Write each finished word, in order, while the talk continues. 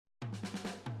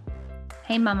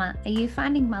Hey mama, are you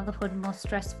finding motherhood more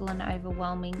stressful and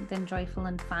overwhelming than joyful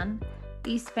and fun? Are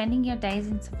you spending your days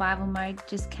in survival mode,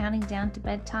 just counting down to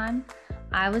bedtime?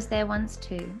 I was there once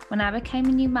too. When I became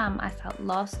a new mum, I felt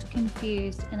lost,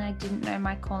 confused, and I didn't know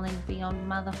my calling beyond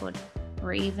motherhood,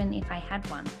 or even if I had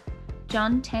one.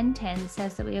 John 10:10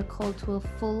 says that we are called to a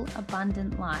full,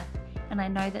 abundant life, and I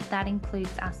know that that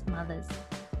includes us mothers.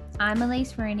 I'm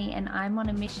Elise Rooney, and I'm on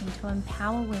a mission to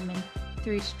empower women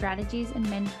through strategies and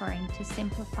mentoring to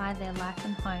simplify their life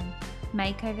and home,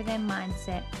 make over their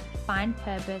mindset, find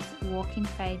purpose, walk in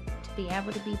faith, to be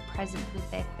able to be present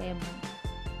with their family.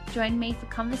 Join me for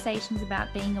conversations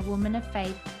about being a woman of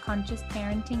faith, conscious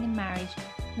parenting and marriage,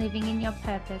 living in your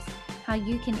purpose, how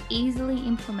you can easily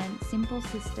implement simple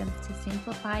systems to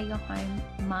simplify your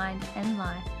home, mind, and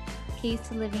life, keys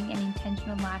to living an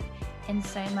intentional life, and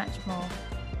so much more.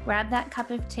 Grab that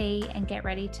cup of tea and get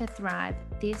ready to thrive.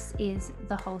 This is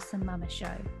the Wholesome Mama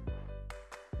Show.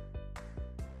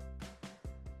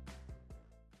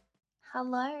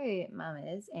 Hello,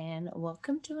 mamas, and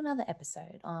welcome to another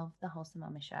episode of the Wholesome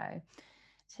Mama Show.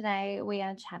 Today we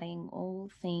are chatting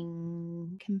all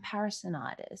thing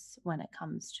comparisonitis when it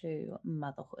comes to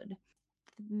motherhood.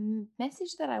 The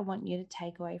message that I want you to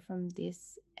take away from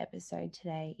this episode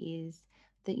today is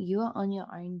that you are on your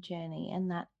own journey,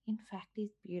 and that in fact is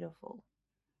beautiful.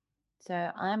 So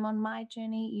I'm on my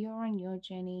journey, you're on your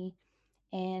journey,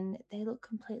 and they look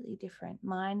completely different.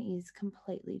 Mine is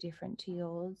completely different to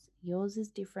yours. Yours is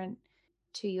different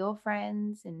to your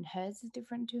friends, and hers is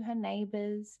different to her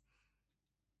neighbors.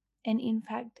 And in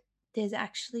fact, there's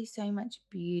actually so much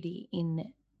beauty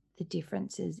in the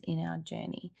differences in our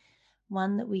journey.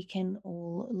 One that we can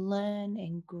all learn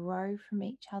and grow from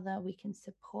each other. We can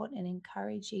support and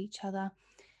encourage each other.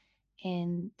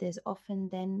 And there's often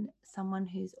then someone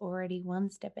who's already one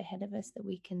step ahead of us that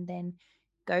we can then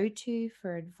go to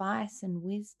for advice and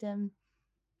wisdom.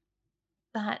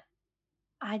 But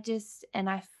I'm just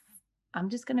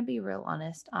going to be real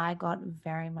honest. I got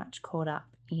very much caught up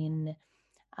in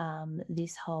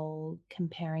this whole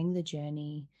comparing the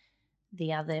journey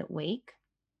the other week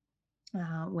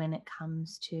when it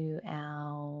comes to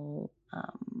our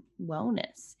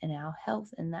wellness and our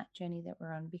health and that journey that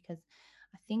we're on, because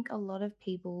I think a lot of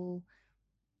people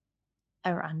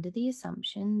are under the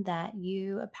assumption that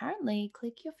you apparently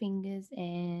click your fingers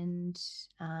and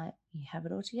you have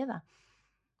it all together.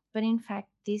 But in fact,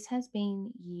 this has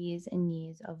been years and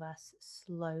years of us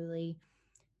slowly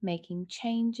making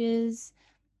changes.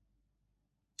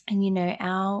 And, you know,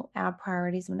 our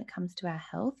priorities when it comes to our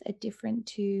health are different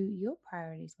to your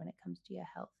priorities when it comes to your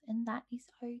health. And that is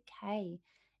okay.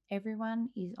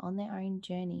 Everyone is on their own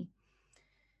journey.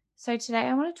 So today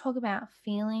I want to talk about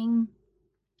feeling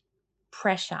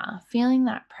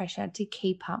that pressure to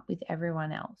keep up with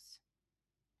everyone else.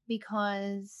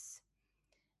 Because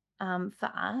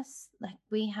for us, like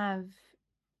we're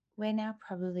now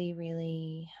probably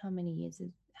really, how many years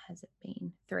has it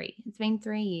been? 3. It's been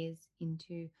 3 years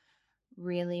into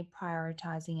really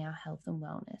prioritizing our health and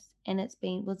wellness. And it's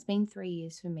been 3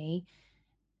 years for me.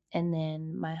 And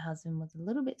then my husband was a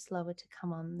little bit slower to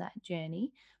come on that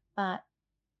journey. But,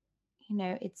 you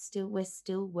know, we're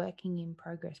still working in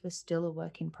progress. We're still a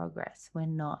work in progress.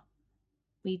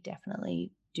 We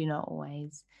definitely do not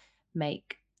always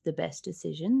make the best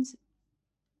decisions.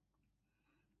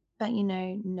 But, you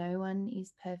know, no one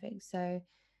is perfect.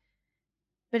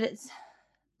 But it's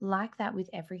like that with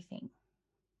everything,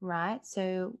 right?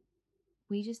 So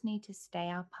we just need to stay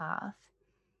our path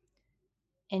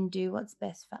and do what's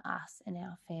best for us and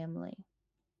our family.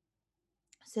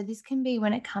 So this can be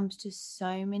when it comes to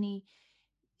so many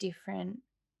different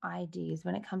ideas,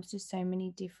 when it comes to so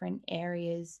many different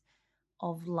areas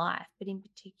of life, but in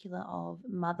particular of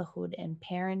motherhood and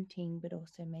parenting, but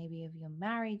also maybe of your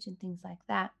marriage and things like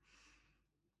that,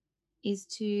 is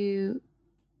to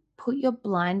put your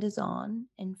blinders on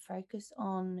and focus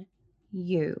on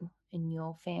you and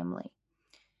your family.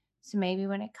 So maybe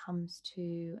when it comes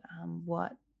to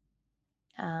what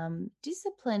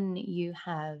discipline you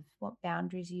have, what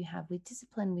boundaries you have with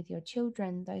discipline with your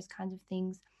children, those kinds of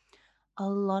things, a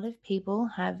lot of people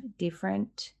have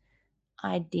different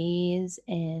ideas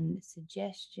and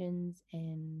suggestions,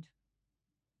 and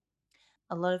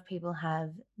a lot of people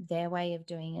have their way of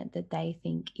doing it that they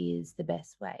think is the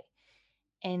best way.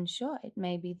 And sure, it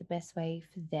may be the best way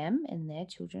for them and their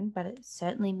children, but it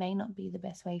certainly may not be the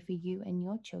best way for you and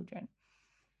your children.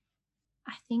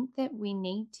 I think that we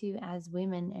need to, as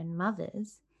women and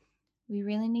mothers, we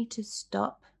really need to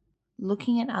stop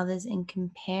looking at others and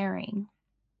comparing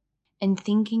and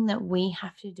thinking that we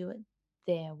have to do it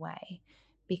their way.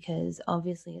 because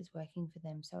obviously it's working for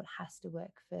them. So it has to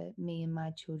work for me and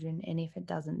my children. And if it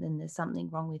doesn't, then there's something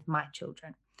wrong with my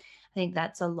children. I think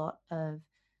that's a lot of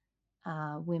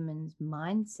women's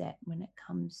mindset when it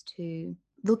comes to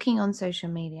looking on social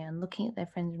media and looking at their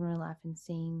friends in real life and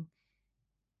seeing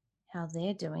how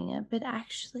they're doing it. But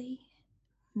actually,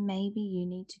 maybe you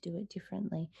need to do it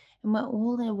differently. And we're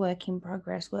all a work in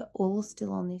progress. We're all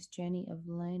still on this journey of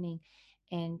learning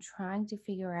and trying to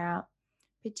figure out,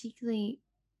 particularly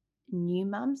new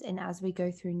mums and as we go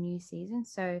through new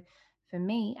seasons. So for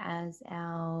me, as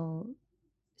our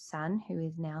son, who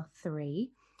is now 3,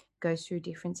 goes through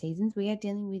different seasons, we are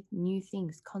dealing with new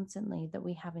things constantly that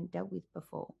we haven't dealt with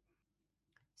before.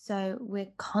 So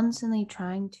we're constantly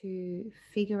trying to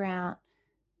figure out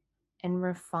and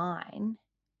refine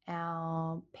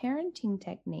our parenting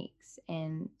techniques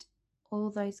and all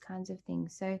those kinds of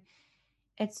things. So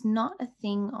it's not a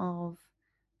thing of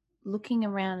looking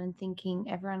around and thinking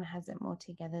everyone has it more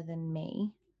together than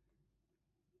me,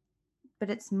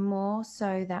 but it's more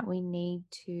so that we need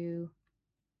to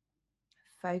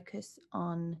focus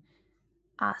on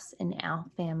us and our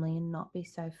family and not be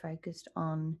so focused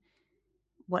on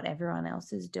what everyone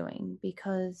else is doing,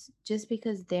 because just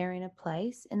because they're in a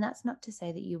place, and that's not to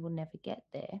say that you will never get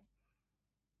there,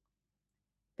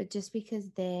 but just because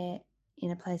they're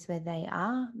in a place where they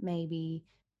are, maybe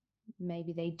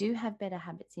they do have better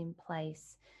habits in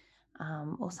place,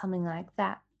 or something like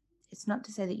that. It's not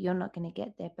to say that you're not going to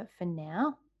get there, but for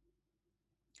now,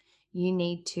 you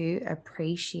need to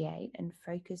appreciate and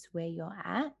focus where you're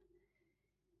at.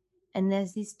 And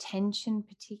there's this tension,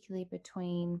 particularly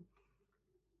between,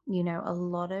 a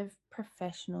lot of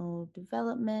professional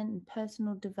development and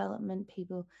personal development.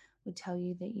 People would tell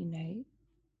you that,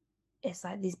 it's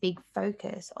like this big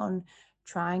focus on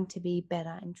trying to be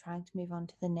better and trying to move on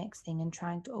to the next thing and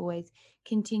trying to always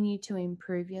continue to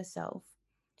improve yourself.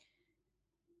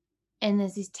 And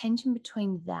there's this tension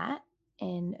between that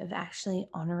and of actually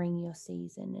honoring your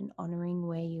season and honoring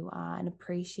where you are and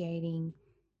appreciating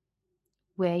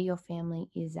where your family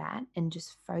is at and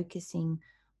just focusing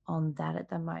on that at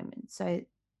the moment. So,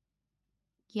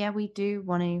 yeah, we do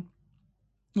want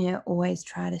to, always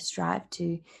try to strive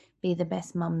to be the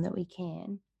best mum that we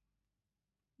can.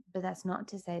 But that's not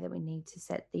to say that we need to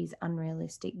set these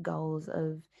unrealistic goals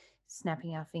of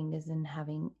snapping our fingers and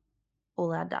having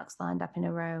all our ducks lined up in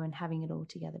a row and having it all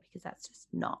together, because that's just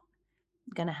not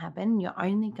going to happen. You're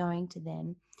only going to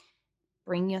then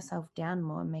bring yourself down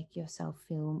more and make yourself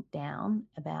feel down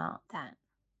about that.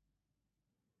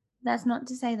 That's not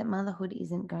to say that motherhood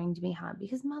isn't going to be hard,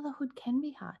 because motherhood can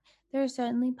be hard. There are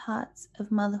certainly parts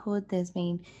of motherhood, there's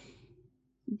been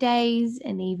days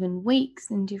and even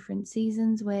weeks and different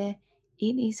seasons where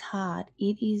it is hard.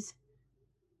 It is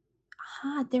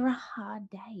hard. There are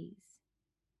hard days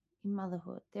in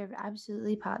motherhood. There are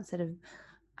absolutely parts that have,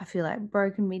 I feel like,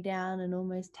 broken me down and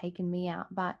almost taken me out.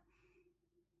 But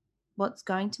what's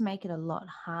going to make it a lot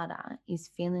harder is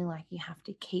feeling like you have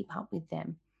to keep up with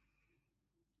them.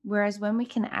 Whereas when we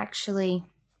can actually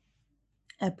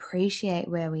appreciate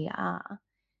where we are,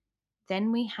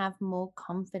 then we have more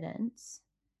confidence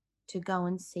to go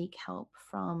and seek help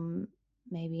from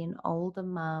maybe an older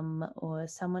mum or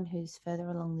someone who's further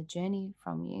along the journey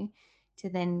from you, to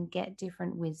then get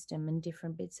different wisdom and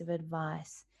different bits of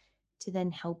advice to then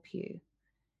help you.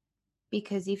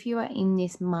 Because if you are in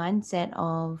this mindset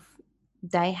of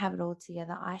they have it all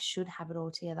together, I should have it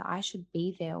all together, I should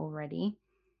be there already,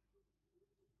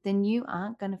 then you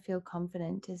aren't going to feel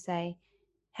confident to say,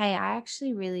 hey, I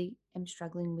actually really am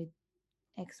struggling with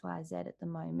XYZ at the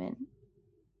moment.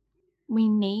 We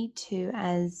need to,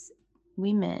 as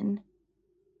women,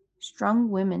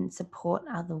 strong women support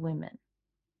other women.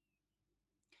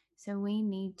 So we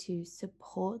need to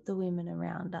support the women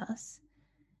around us,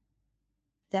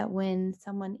 that when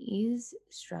someone is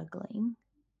struggling,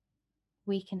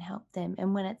 we can help them.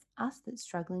 And when it's us that's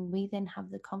struggling, we then have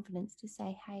the confidence to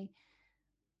say, hey,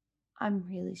 I'm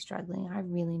really struggling. I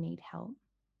really need help.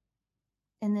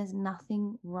 And there's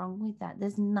nothing wrong with that.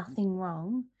 There's nothing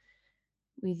wrong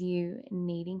with you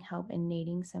needing help and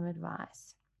needing some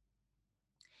advice.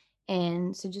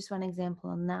 And so, just one example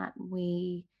on that,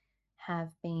 we have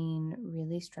been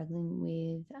really struggling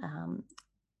with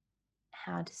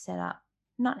how to set up,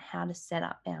 not how to set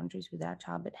up boundaries with our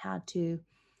child, but how to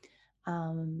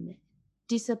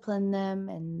discipline them.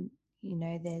 And,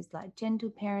 there's like gentle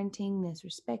parenting, there's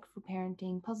respectful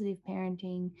parenting, positive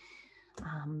parenting,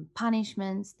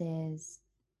 punishments, there's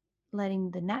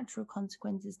letting the natural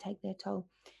consequences take their toll.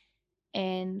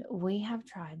 And we have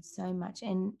tried so much,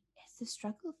 and it's a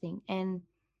struggle thing. And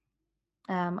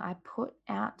I put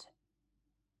out,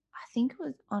 I think it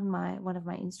was on one of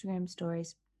my Instagram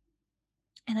stories,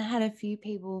 and I had a few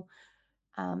people,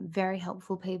 very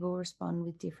helpful people, respond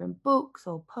with different books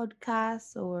or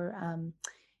podcasts or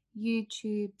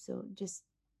YouTubes or just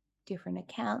different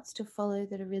accounts to follow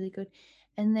that are really good.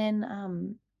 And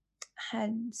then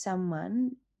had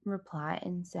someone reply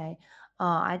and say, "Oh,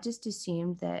 I just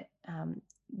assumed that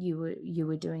you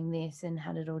were doing this and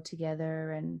had it all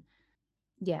together, and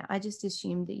yeah, I just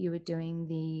assumed that you were doing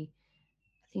the,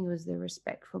 I think it was the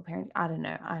respectful parent. I don't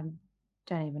know. I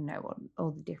don't even know what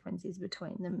all the difference is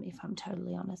between them, if I'm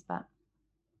totally honest. But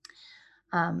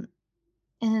um,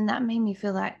 and then that made me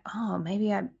feel like, oh,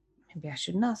 maybe I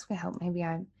shouldn't ask for help.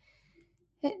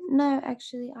 No,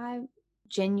 actually, I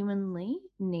genuinely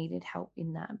needed help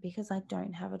in that because I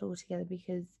don't have it all together,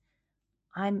 because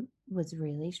I was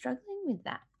really struggling with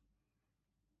that.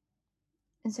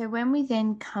 And so when we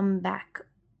then come back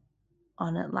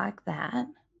on it like that,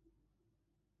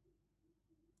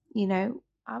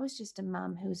 I was just a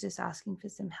mum who was just asking for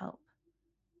some help.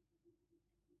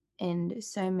 And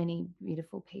so many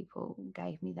beautiful people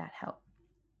gave me that help.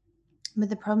 But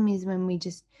the problem is when we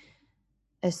just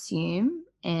assume,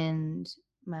 and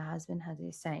my husband has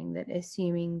this saying that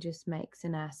assuming just makes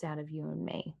an ass out of you and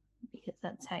me, because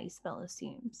that's how you spell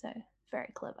assume. So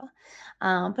very clever.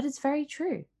 But it's very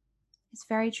true. It's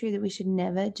very true that we should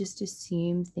never just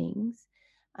assume things.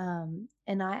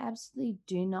 And I absolutely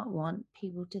do not want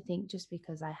people to think just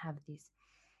because I have this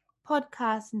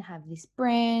podcast and have this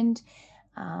brand,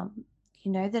 um,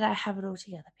 that I have it all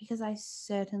together, because I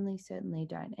certainly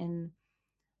don't. And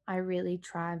I really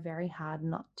try very hard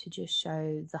not to just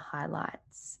show the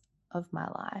highlights of my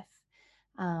life,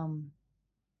 um,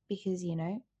 because,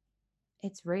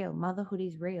 it's real. Motherhood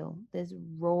is real. There's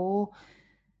raw,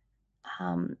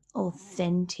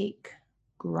 authentic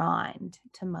grind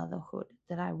to motherhood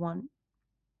that I want.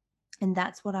 And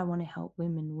that's what I want to help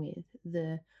women with,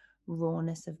 the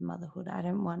rawness of motherhood. I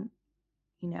don't want,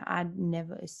 I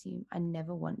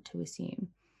never want to assume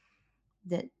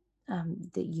that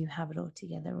that you have it all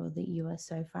together or that you are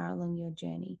so far along your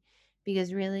journey,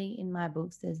 because really in my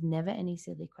books there's never any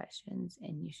silly questions,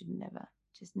 and you should never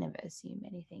assume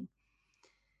anything.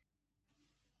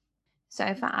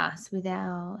 So for us, with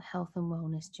our health and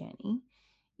wellness journey,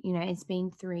 it's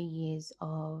been 3 years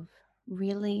of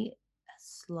really a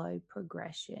slow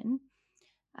progression.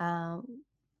 um,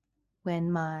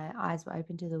 when my eyes were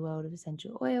open to the world of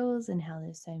essential oils and how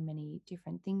there's so many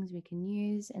different things we can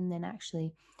use, and then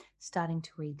actually starting to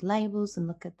read labels and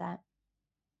look at that,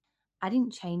 I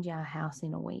didn't change our house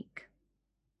in a week,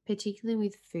 particularly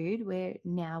with food. We're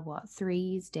now, 3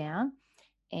 years down,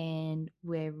 and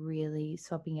we're really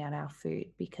swapping out our food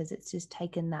because it's just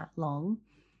taken that long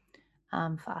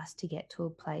for us to get to a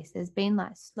place. There's been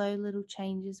like slow little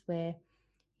changes where,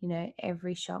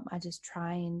 every shop I just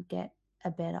try and get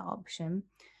a better option,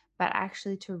 but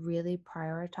actually to really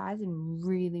prioritize and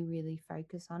really, really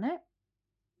focus on it,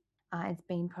 it's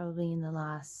been probably in the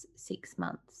last 6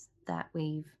 months that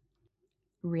we've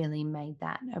really made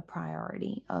that a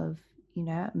priority of,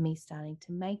 me starting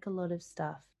to make a lot of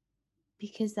stuff,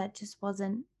 because that just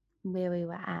wasn't where we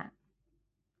were at.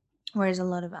 Whereas a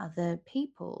lot of other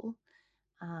people,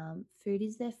 food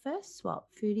is their first swap.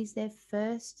 Food is their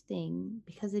first thing,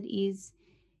 because it is,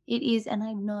 and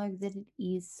I know that it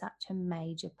is such a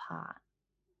major part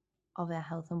of our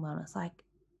health and wellness. Like,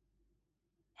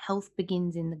 health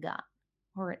begins in the gut,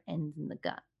 or it ends in the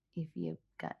gut if your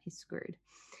gut is screwed.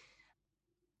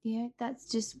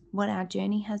 That's just what our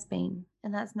journey has been.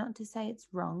 And that's not to say it's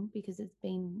wrong, because it's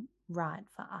been right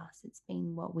for us. It's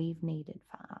been what we've needed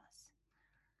for us.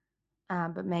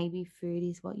 But maybe food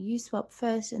is what you swap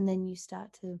first, and then you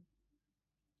start to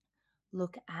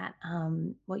look at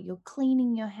what you're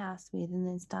cleaning your house with, and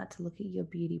then start to look at your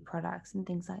beauty products and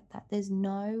things like that. There's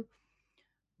no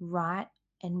right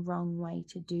and wrong way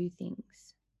to do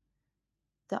things.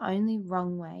 The only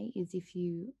wrong way is if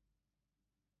you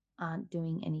aren't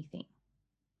doing anything.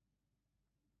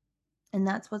 And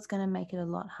that's what's going to make it a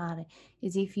lot harder,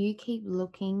 is if you keep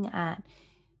looking at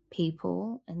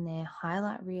people and their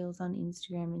highlight reels on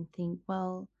Instagram and think,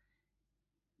 well,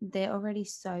 they're already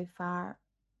so far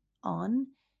on,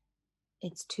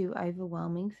 it's too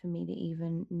overwhelming for me to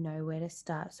even know where to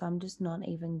start. So I'm just not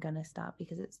even going to start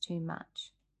because it's too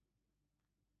much.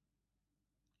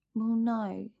 Well,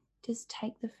 no, just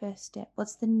take the first step.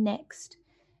 What's the next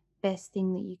best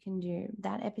thing that you can do?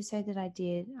 That episode that I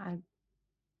did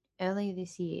earlier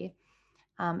this year,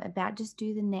 about just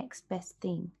do the next best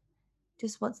thing.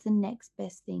 Just what's the next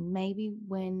best thing? Maybe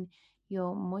when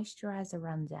your moisturizer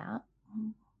runs out,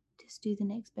 just do the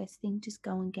next best thing. Just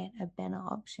go and get a better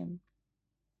option.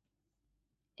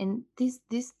 And this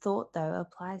thought, though,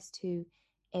 applies to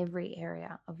every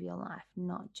area of your life,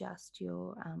 not just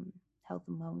your health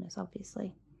and wellness,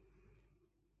 obviously.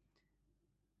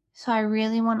 So I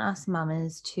really want us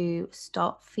mamas to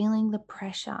stop feeling the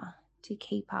pressure to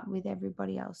keep up with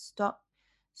everybody else.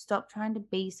 Stop trying to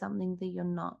be something that you're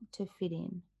not to fit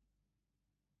in.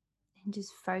 And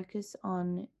just focus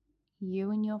on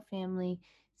you and your family.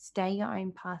 Stay your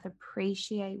own path.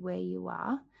 Appreciate where you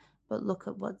are, but look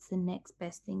at what's the next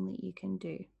best thing that you can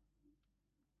do.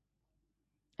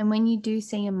 And when you do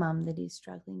see a mum that is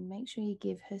struggling, make sure you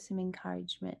give her some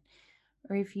encouragement.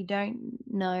 Or if you don't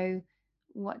know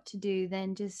what to do,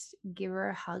 then just give her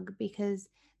a hug, because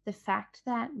the fact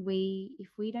that if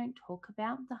we don't talk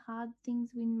about the hard things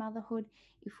in motherhood,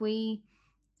 if we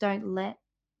don't let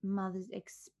mothers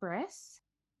express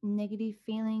negative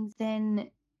feelings,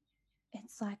 then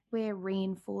it's like we're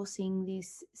reinforcing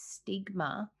this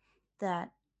stigma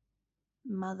that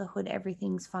motherhood,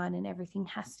 everything's fine and everything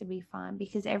has to be fine,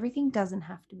 because everything doesn't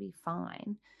have to be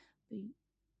fine.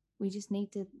 We just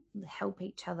need to help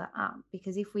each other up,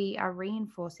 because if we are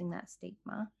reinforcing that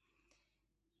stigma,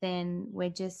 then we're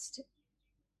just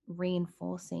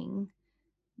reinforcing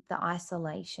the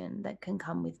isolation that can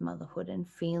come with motherhood and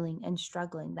feeling and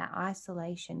struggling. That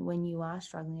isolation when you are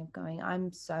struggling, of going,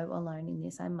 I'm so alone in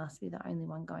this, I must be the only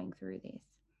one going through this.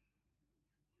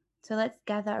 So let's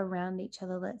gather around each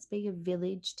other. Let's be a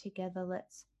village together.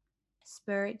 Let's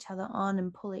spur each other on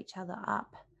and pull each other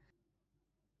up.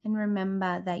 And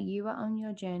remember that you are on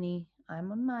your journey,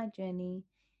 I'm on my journey,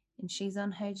 and she's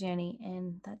on her journey,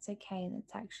 and that's okay.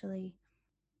 That's actually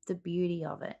the beauty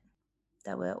of it,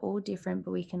 that we're all different,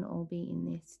 but we can all be in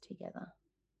this together.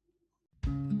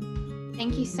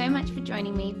 Thank you so much for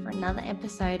joining me for another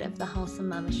episode of the Wholesome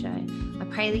Mama Show. I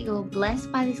pray that you're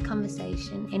blessed by this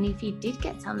conversation, and if you did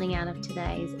get something out of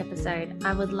today's episode,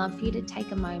 I would love for you to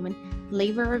take a moment,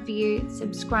 leave a review,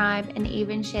 subscribe, and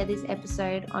even share this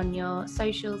episode on your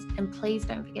socials. And please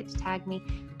don't forget to tag me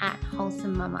at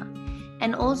Wholesome Mama.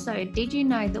 And also, did you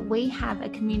know that we have a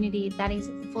community that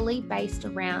is fully based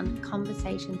around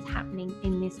conversations happening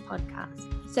in this podcast?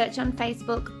 Search on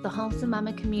Facebook, the Wholesome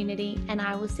Mama Community, and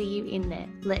I will see you in there.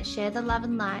 Let's share the love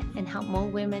and light and help more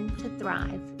women to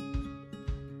thrive.